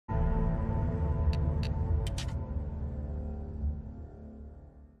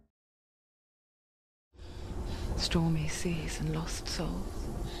Stormy seas and lost souls.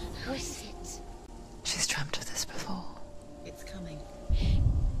 Who is it? She's dreamt of this before. It's coming.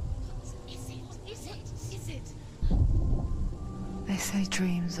 Is it? They say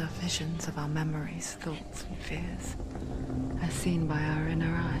dreams are visions of our memories, thoughts and fears, as seen by our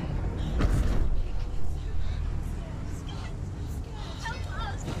inner eye.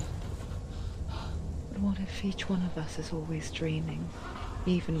 But what if each one of us is always dreaming,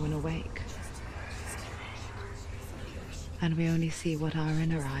 even when awake? And we only see what our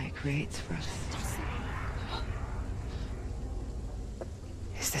inner eye creates for us.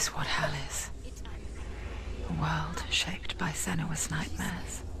 Is this what hell is? A world shaped by Senua's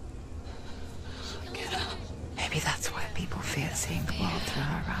nightmares. Maybe that's why people fear seeing the world through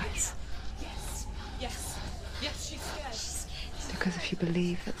her eyes. Yes, she's scared. Because if you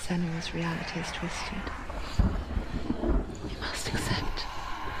believe that Senua's reality is twisted, you must accept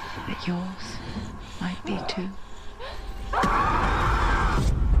that yours might be too.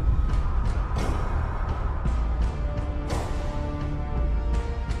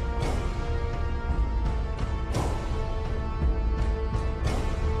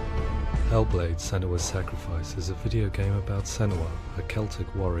 Hellblade: Senua's Sacrifice is a video game about Senua, a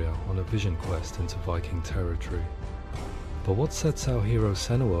Celtic warrior on a vision quest into Viking territory. But what sets our hero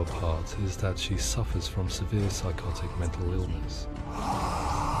Senua apart is that she suffers from severe psychotic mental illness.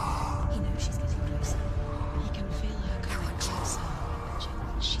 He knows she's getting closer. He can feel her coming closer.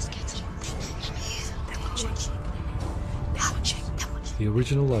 She's getting closer. The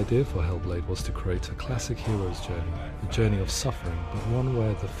original idea for Hellblade was to create a classic hero's journey, a journey of suffering, but one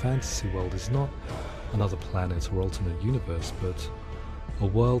where the fantasy world is not another planet or alternate universe, but a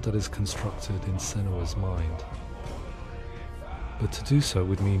world that is constructed in Senua's mind. But to do so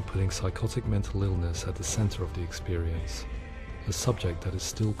would mean putting psychotic mental illness at the center of the experience, a subject that is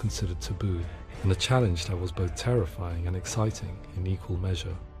still considered taboo, and a challenge that was both terrifying and exciting in equal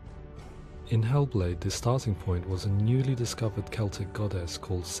measure. In Hellblade, the starting point was a newly discovered Celtic goddess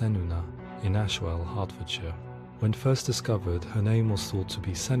called Senuna in Ashwell, Hertfordshire. When first discovered, her name was thought to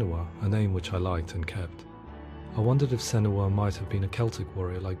be Senua, a name which I liked and kept. I wondered if Senua might have been a Celtic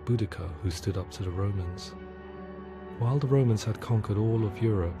warrior like Boudica who stood up to the Romans. While the Romans had conquered all of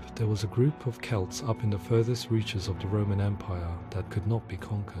Europe, there was a group of Celts up in the furthest reaches of the Roman Empire that could not be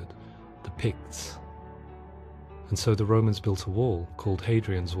conquered, the Picts. And so the Romans built a wall, called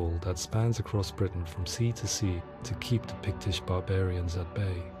Hadrian's Wall, that spans across Britain from sea to sea to keep the Pictish barbarians at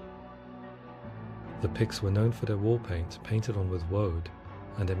bay. The Picts were known for their war paint, painted on with woad,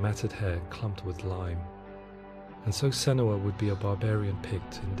 and their matted hair clumped with lime. And so Senua would be a barbarian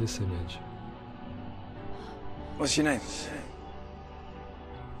Pict in this image. What's your name?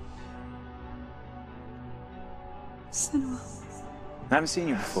 Senua. I haven't seen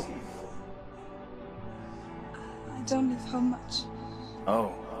you before. I don't live home much.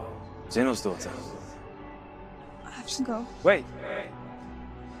 Oh, Zeno's daughter. I have to go. Wait.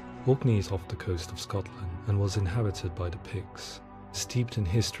 Orkney is off the coast of Scotland and was inhabited by the Picts, steeped in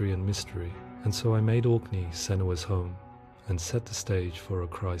history and mystery, and so I made Orkney Senua's home and set the stage for a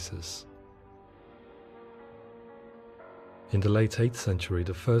crisis. In the late 8th century,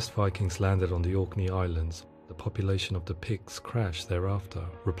 the first Vikings landed on the Orkney Islands. The population of the Picts crashed thereafter,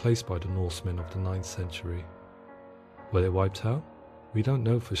 replaced by the Norsemen of the 9th century. Were they wiped out? We don't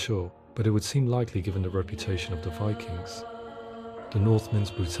know for sure, but it would seem likely given the reputation of the Vikings. The Northmen's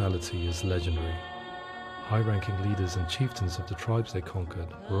brutality is legendary. High-ranking leaders and chieftains of the tribes they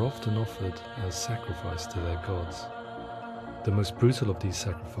conquered were often offered as sacrifice to their gods. The most brutal of these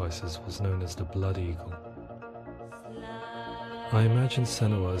sacrifices was known as the Blood Eagle. I imagine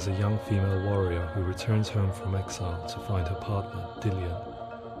Senua as a young female warrior who returns home from exile to find her partner,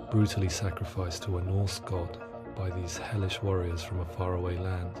 Dillion, brutally sacrificed to a Norse god by these hellish warriors from a faraway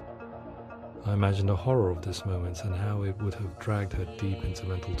land. I imagine the horror of this moment and how it would have dragged her deep into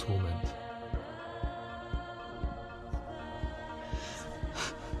mental torment.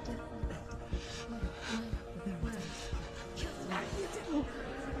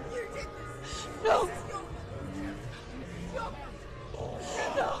 No!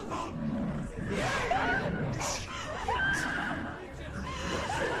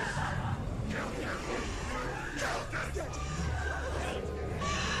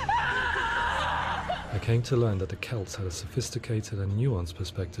 I came to learn that the Celts had a sophisticated and nuanced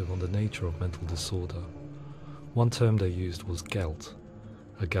perspective on the nature of mental disorder. One term they used was Gelt.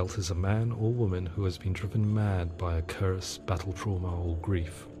 A Gelt is a man or woman who has been driven mad by a curse, battle trauma, or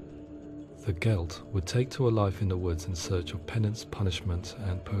grief. The Gelt would take to a life in the woods in search of penance, punishment,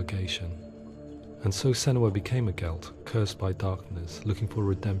 and purgation. And so Senua became a Gelt, cursed by darkness, looking for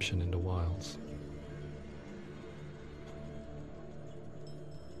redemption in the wilds.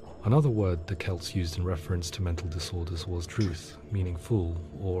 Another word the Celts used in reference to mental disorders was druth, meaning fool,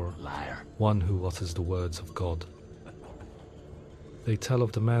 or Liar. one who utters the words of God. They tell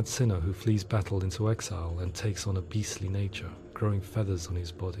of the mad sinner who flees battle into exile and takes on a beastly nature, growing feathers on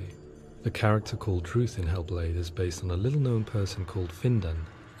his body. The character called Druth in Hellblade is based on a little-known person called Findan,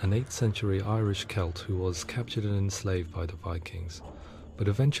 an 8th century Irish Celt who was captured and enslaved by the Vikings, but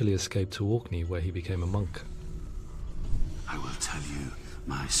eventually escaped to Orkney where he became a monk. I will tell you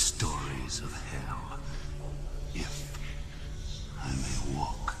my stories of hell, if I may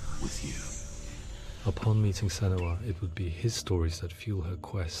walk with you. Upon meeting Senua, it would be his stories that fuel her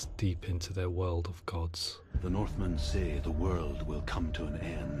quest deep into their world of gods. The Northmen say the world will come to an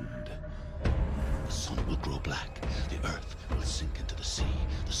end. The sun will grow black, the earth will sink into the sea,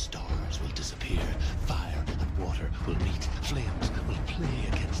 the stars will disappear, fire and water will meet, flames will play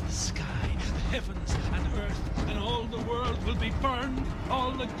against the sky. The heavens and earth and all the world will be burned,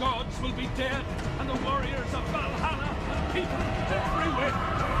 all the gods will be dead, and the warriors of Valhalla and people everywhere.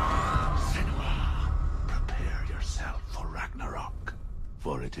 Senua, prepare yourself for Ragnarok,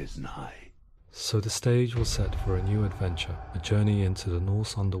 for it is nigh. So the stage was set for a new adventure, a journey into the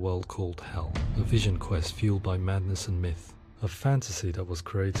Norse underworld called Hell, a vision quest fueled by madness and myth, a fantasy that was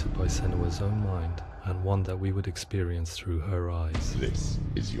created by Senua's own mind, and one that we would experience through her eyes. This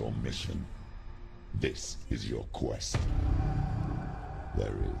is your mission. This is your quest.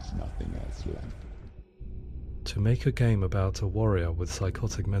 There is nothing else left. To make a game about a warrior with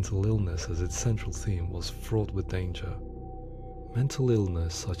psychotic mental illness as its central theme was fraught with danger. Mental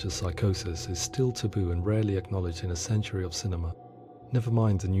illness such as psychosis is still taboo and rarely acknowledged in a century of cinema, never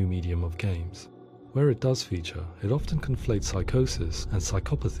mind the new medium of games. Where it does feature, it often conflates psychosis and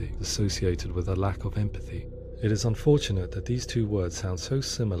psychopathy associated with a lack of empathy. It is unfortunate that these two words sound so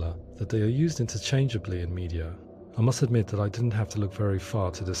similar that they are used interchangeably in media. I must admit that I didn't have to look very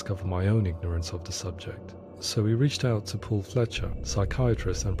far to discover my own ignorance of the subject. So we reached out to Paul Fletcher,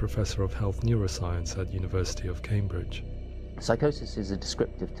 psychiatrist and professor of health neuroscience at University of Cambridge. Psychosis is a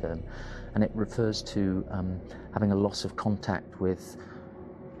descriptive term, and it refers to having a loss of contact with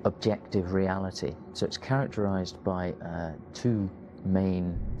objective reality. So it's characterized by two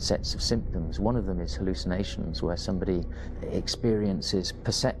main sets of symptoms. One of them is hallucinations, where somebody experiences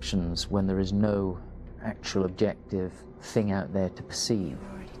perceptions when there is no actual objective thing out there to perceive.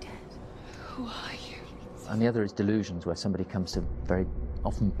 You're already dead. Who are you? And the other is delusions, where somebody comes to very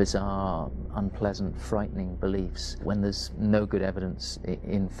often bizarre, unpleasant, frightening beliefs when there's no good evidence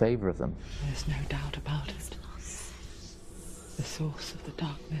in favor of them. There's no doubt about it. The source of the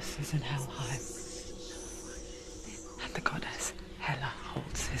darkness is in Helheim, and the goddess Hela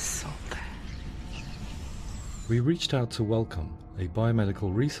holds his soul there. We reached out to Welcome, a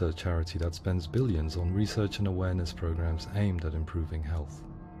biomedical research charity that spends billions on research and awareness programs aimed at improving health.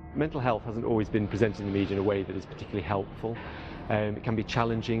 Mental health hasn't always been presented in the media in a way that is particularly helpful. It can be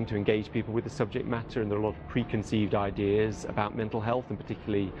challenging to engage people with the subject matter, and there are a lot of preconceived ideas about mental health, and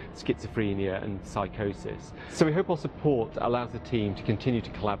particularly schizophrenia and psychosis. So we hope our support allows the team to continue to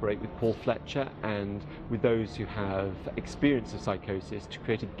collaborate with Paul Fletcher and with those who have experience of psychosis to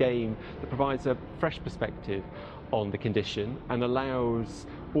create a game that provides a fresh perspective on the condition and allows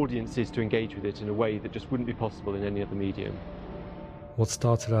audiences to engage with it in a way that just wouldn't be possible in any other medium. What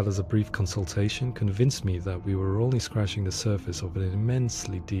started out as a brief consultation convinced me that we were only scratching the surface of an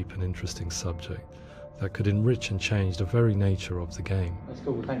immensely deep and interesting subject that could enrich and change the very nature of the game. That's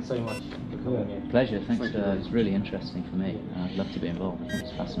cool. Thanks so much for coming here. Pleasure. Thanks. It's really interesting for me. I'd love to be involved.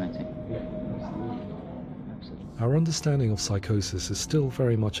 It's fascinating. Absolutely. Our understanding of psychosis is still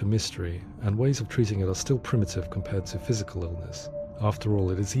very much a mystery, and ways of treating it are still primitive compared to physical illness. After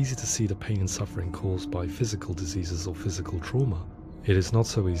all, it is easy to see the pain and suffering caused by physical diseases or physical trauma. It is not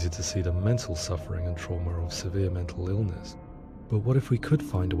so easy to see the mental suffering and trauma of severe mental illness. But what if we could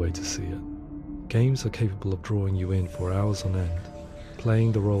find a way to see it? Games are capable of drawing you in for hours on end,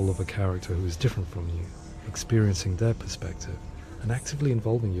 playing the role of a character who is different from you, experiencing their perspective, and actively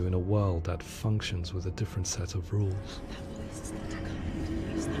involving you in a world that functions with a different set of rules.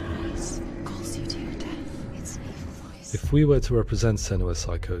 If we were to represent Senua's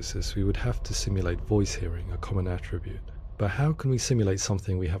psychosis, we would have to simulate voice hearing, a common attribute. But how can we simulate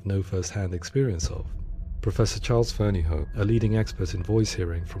something we have no first-hand experience of? Professor Charles Fernyhough, a leading expert in voice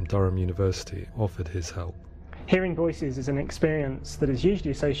hearing from Durham University, offered his help. Hearing voices is an experience that is usually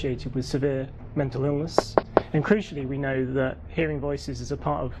associated with severe mental illness, and crucially we know that hearing voices is a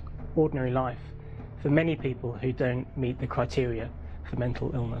part of ordinary life for many people who don't meet the criteria for mental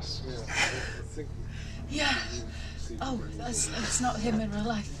illness. Yeah. Oh, that's not him in real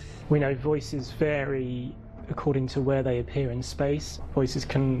life. We know voices vary according to where they appear in space. Voices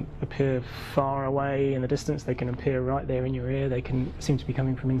can appear far away in the distance, they can appear right there in your ear, they can seem to be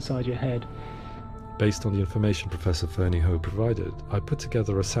coming from inside your head. Based on the information Professor Fernie Ho provided, I put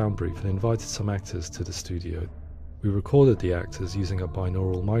together a sound brief and invited some actors to the studio. We recorded the actors using a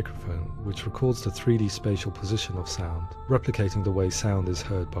binaural microphone, which records the 3D spatial position of sound, replicating the way sound is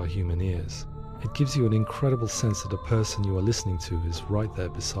heard by human ears. It gives you an incredible sense that the person you are listening to is right there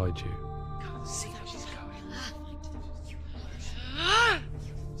beside you. Can't see how she's going.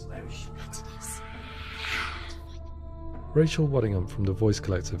 Rachel Waddingham from the Voice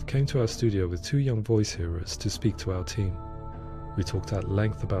Collective came to our studio with 2 young voice hearers to speak to our team. We talked at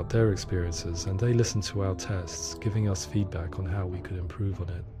length about their experiences and they listened to our tests, giving us feedback on how we could improve on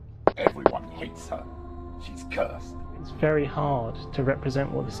it. Everyone hates her. She's cursed. It's very hard to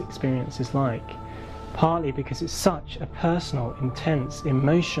represent what this experience is like, partly because it's such a personal, intense,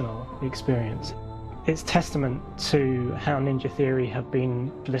 emotional experience. It's testament to how Ninja Theory have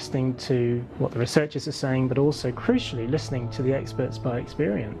been listening to what the researchers are saying, but also, crucially, listening to the experts by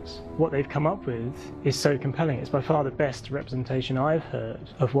experience. What they've come up with is so compelling. It's by far the best representation I've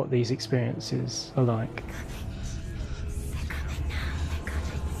heard of what these experiences are like.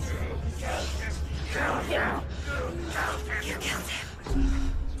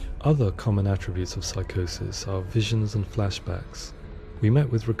 Other common attributes of psychosis are visions and flashbacks. We met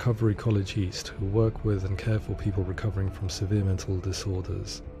with Recovery College East, who work with and care for people recovering from severe mental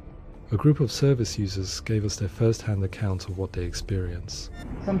disorders. A group of service users gave us their first-hand account of what they experience.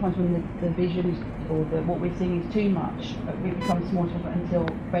 Sometimes when the visions or what we're seeing is too much, it becomes more difficult until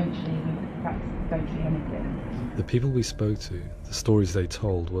eventually we perhaps don't see anything. The people we spoke to, the stories they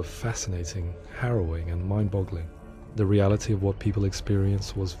told, were fascinating, harrowing and mind-boggling. The reality of what people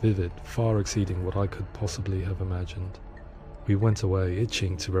experienced was vivid, far exceeding what I could possibly have imagined. We went away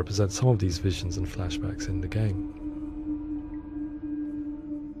itching to represent some of these visions and flashbacks in the game.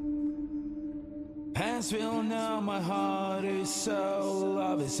 As we all know, my heart is so,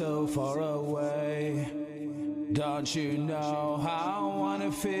 love is so far away. Don't you know how I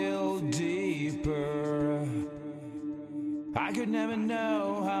wanna feel deeper? I could never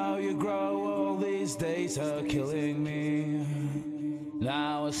know how you grow, all these days are killing me.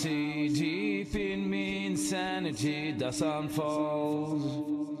 Now I see deep in me insanity does unfold.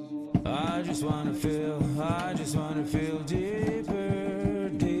 I just wanna feel deeper,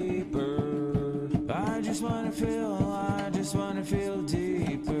 deeper. I just wanna feel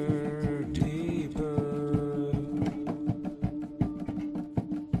deeper, deeper.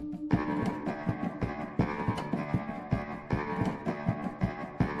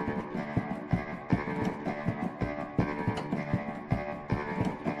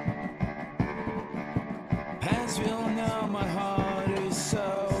 As we all know, my heart is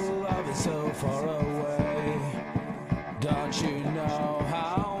so, love is so far away. Don't you know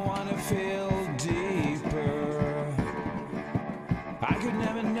how I wanna feel deeper? I could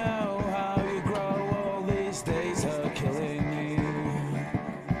never know how you grow, all these days are killing me.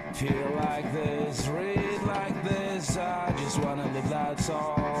 Feel like this, read like this, I just wanna live, that's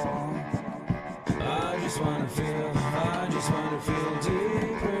all. I just wanna feel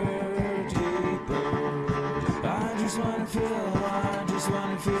deeper, deeper. I just wanna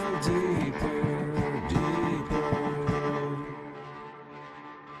feel deeper, deeper.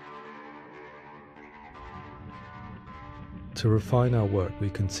 To refine our work,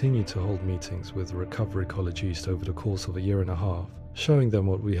 we continue to hold meetings with Recovery College East over the course of a year and a half, showing them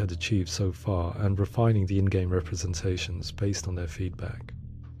what we had achieved so far and refining the in-game representations based on their feedback.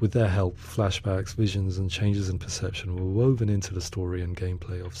 With their help, flashbacks, visions and changes in perception were woven into the story and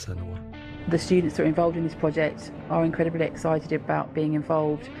gameplay of Senua. The students that are involved in this project are incredibly excited about being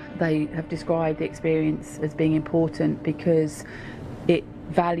involved. They have described the experience as being important because it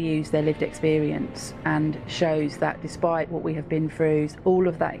values their lived experience and shows that despite what we have been through, all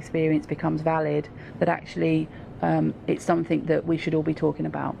of that experience becomes valid, that actually it's something that we should all be talking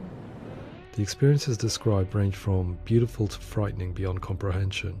about. The experiences described range from beautiful to frightening beyond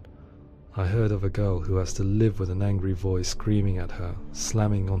comprehension. I heard of a girl who has to live with an angry voice screaming at her,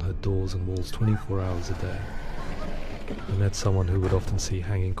 slamming on her doors and walls 24 hours a day. I met someone who would often see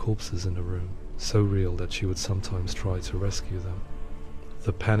hanging corpses in a room, so real that she would sometimes try to rescue them.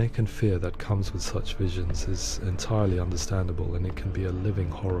 The panic and fear that comes with such visions is entirely understandable, and it can be a living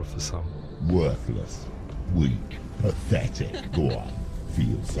horror for some. Worthless, weak, pathetic. Go on,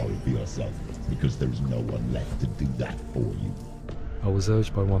 feel sorry for yourself, because there is no one left to do that for you. I was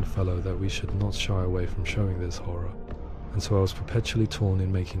urged by one fellow that we should not shy away from showing this horror, and so I was perpetually torn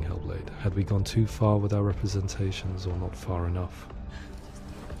in making Hellblade. Had we gone too far with our representations or not far enough?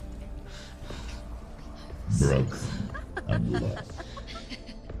 broken, and lost.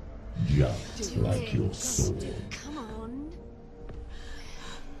 Just like your soul. Come on.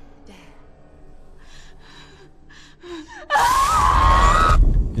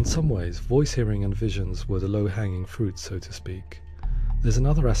 In some ways, voice hearing and visions were the low-hanging fruit, so to speak. There's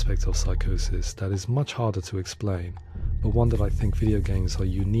another aspect of psychosis that is much harder to explain, but one that I think video games are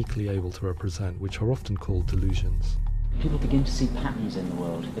uniquely able to represent, which are often called delusions. People begin to see patterns in the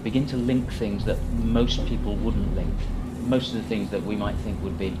world. They begin to link things that most people wouldn't link. Most of the things that we might think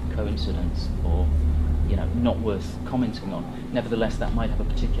would be coincidence or, not worth commenting on. Nevertheless, that might have a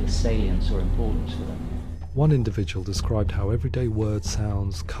particular salience or importance for them. One individual described how everyday words,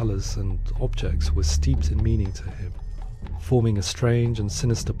 sounds, colours and objects were steeped in meaning to him, forming a strange and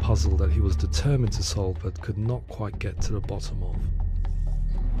sinister puzzle that he was determined to solve but could not quite get to the bottom of.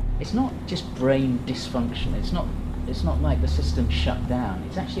 It's not just brain dysfunction. It's not like the system shut down.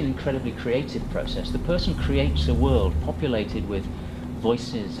 It's actually an incredibly creative process. The person creates a world populated with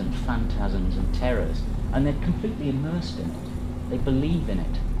voices and phantasms and terrors, and they're completely immersed in it. They believe in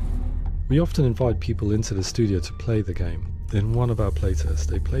it. We often invite people into the studio to play the game. In one of our playtests,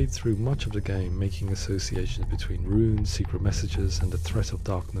 they played through much of the game, making associations between runes, secret messages, and the threat of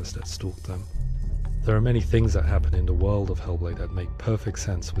darkness that stalked them. There are many things that happen in the world of Hellblade that make perfect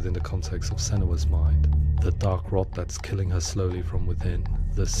sense within the context of Senua's mind. The dark rot that's killing her slowly from within,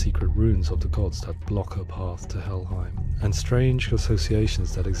 the secret runes of the gods that block her path to Helheim, and strange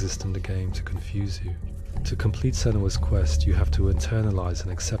associations that exist in the game to confuse you. To complete Senua's quest, you have to internalize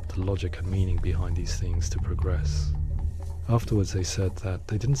and accept the logic and meaning behind these things to progress. Afterwards they said that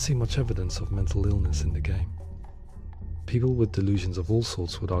they didn't see much evidence of mental illness in the game. People with delusions of all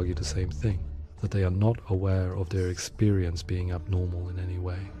sorts would argue the same thing, that they are not aware of their experience being abnormal in any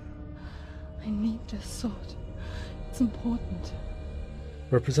way. I need this sword. It's important.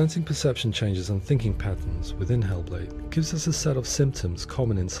 Representing perception changes and thinking patterns within Hellblade gives us a set of symptoms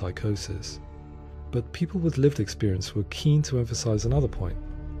common in psychosis. But people with lived experience were keen to emphasize another point,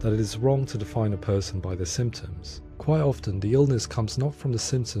 that it is wrong to define a person by their symptoms. Quite often, the illness comes not from the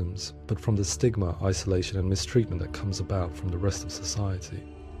symptoms, but from the stigma, isolation and mistreatment that comes about from the rest of society.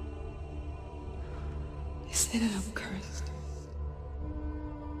 They say that I'm cursed.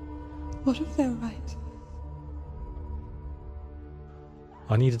 What if they're right?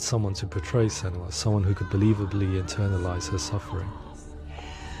 I needed someone to portray Senua, someone who could believably internalize her suffering.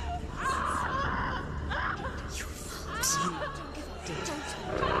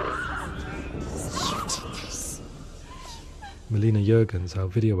 Melina Jurgens, our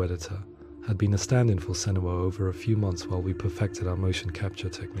video editor, had been a stand-in for Senua over a few months while we perfected our motion capture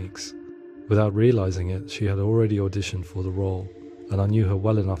techniques. Without realizing it, she had already auditioned for the role, and I knew her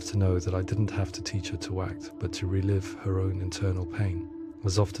well enough to know that I didn't have to teach her to act, but to relive her own internal pain.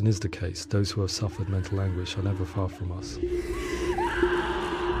 As often is the case, those who have suffered mental anguish are never far from us.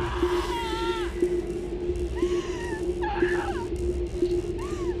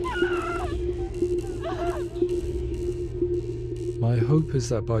 My hope is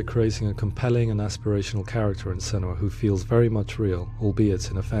that by creating a compelling and aspirational character in Senua who feels very much real, albeit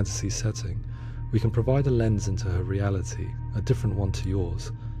in a fantasy setting, we can provide a lens into her reality, a different one to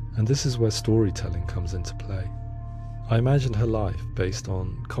yours, and this is where storytelling comes into play. I imagined her life based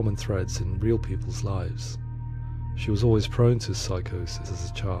on common threads in real people's lives. She was always prone to psychosis as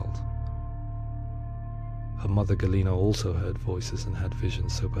a child. Her mother Galina also heard voices and had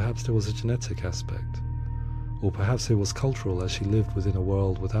visions, so perhaps there was a genetic aspect. Or perhaps it was cultural, as she lived within a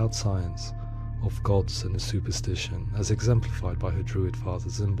world without science, of gods and superstition, as exemplified by her druid father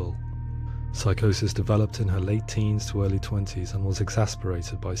Zimbal. Psychosis developed in her late teens to early 20s and was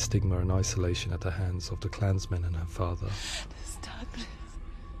exacerbated by stigma and isolation at the hands of the clansmen and her father. This darkness.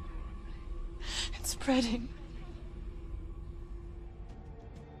 It's spreading.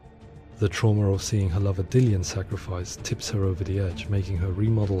 The trauma of seeing her lover Dillion sacrificed tips her over the edge, making her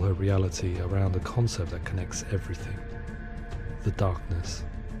remodel her reality around a concept that connects everything: the darkness.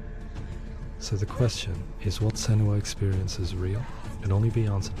 So the question is, what Senua experiences real? It can only be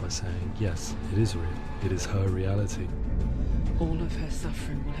answered by saying, yes, it is real. It is her reality. All of her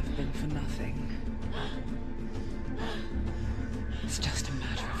suffering will have been for nothing. It's just a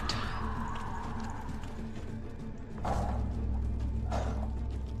matter of time.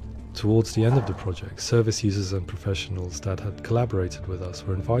 Towards the end of the project, service users and professionals that had collaborated with us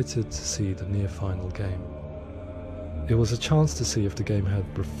were invited to see the near-final game. It was a chance to see if the game had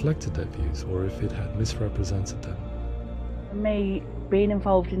reflected their views or if it had misrepresented them. For me, being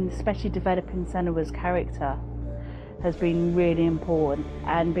involved in especially developing Senua's character has been really important,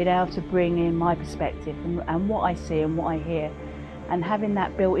 and being able to bring in my perspective and what I see and what I hear, and having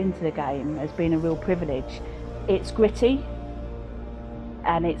that built into the game has been a real privilege. It's gritty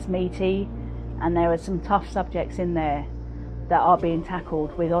and it's meaty, and there are some tough subjects in there that are being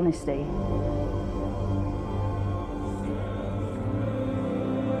tackled with honesty.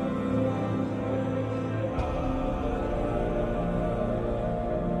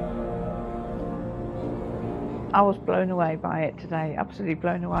 I was blown away by it today, absolutely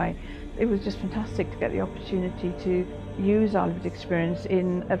blown away. It was just fantastic to get the opportunity to use our lived experience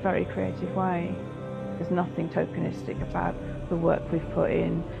in a very creative way. There's nothing tokenistic about the work we've put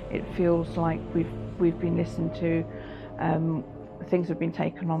in. It feels like we've been listened to, things have been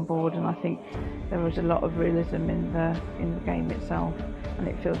taken on board, and I think there was a lot of realism in the game itself, and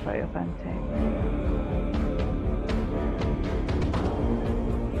it feels very authentic.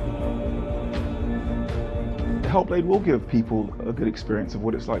 Hellblade will give people a good experience of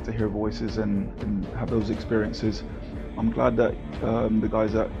what it's like to hear voices and have those experiences. I'm glad that the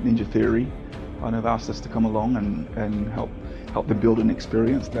guys at Ninja Theory have asked us to come along and help them build an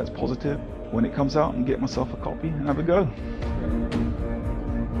experience that's positive when it comes out, and get myself a copy and have a go.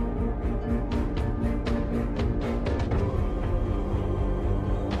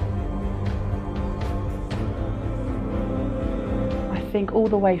 I think all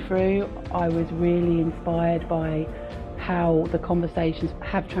the way through I was really inspired by how the conversations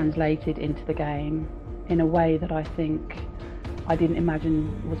have translated into the game in a way that I think I didn't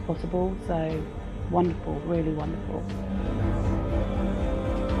imagine was possible. So wonderful, really wonderful.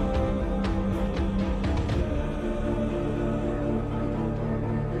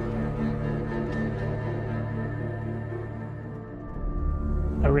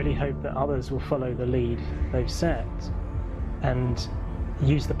 I really hope that others will follow the lead they've set and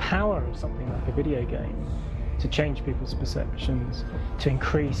use the power of something like a video game to change people's perceptions, to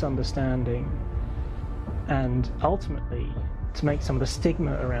increase understanding, and ultimately to make some of the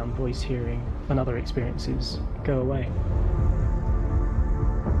stigma around voice hearing and other experiences go away.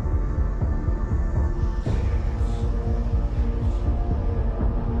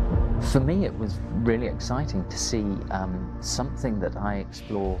 For me, it was really exciting to see something that I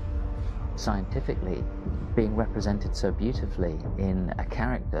explore scientifically being represented so beautifully in a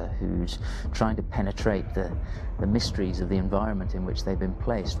character who's trying to penetrate the mysteries of the environment in which they've been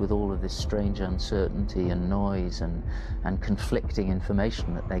placed, with all of this strange uncertainty and noise and conflicting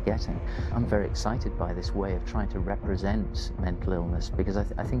information that they're getting. I'm very excited by this way of trying to represent mental illness, because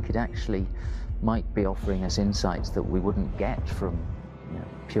I think it actually might be offering us insights that we wouldn't get from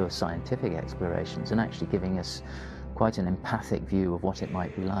pure scientific explorations, and actually giving us quite an empathic view of what it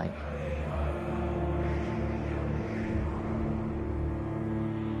might be like.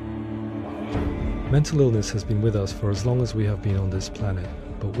 Mental illness has been with us for as long as we have been on this planet,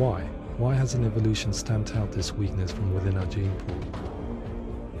 but why? Why hasn't evolution stamped out this weakness from within our gene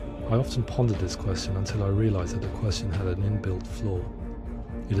pool? I often pondered this question until I realized that the question had an inbuilt flaw.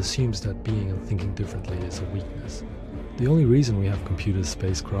 It assumes that being and thinking differently is a weakness. The only reason we have computers,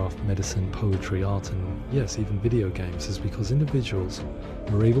 spacecraft, medicine, poetry, art, and yes, even video games is because individuals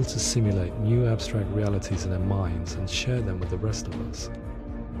were able to simulate new abstract realities in their minds and share them with the rest of us.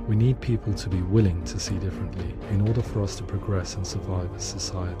 We need people to be willing to see differently in order for us to progress and survive as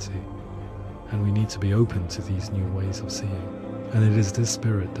society. And we need to be open to these new ways of seeing. And it is this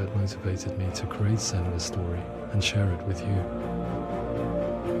spirit that motivated me to create Senua's story and share it with you.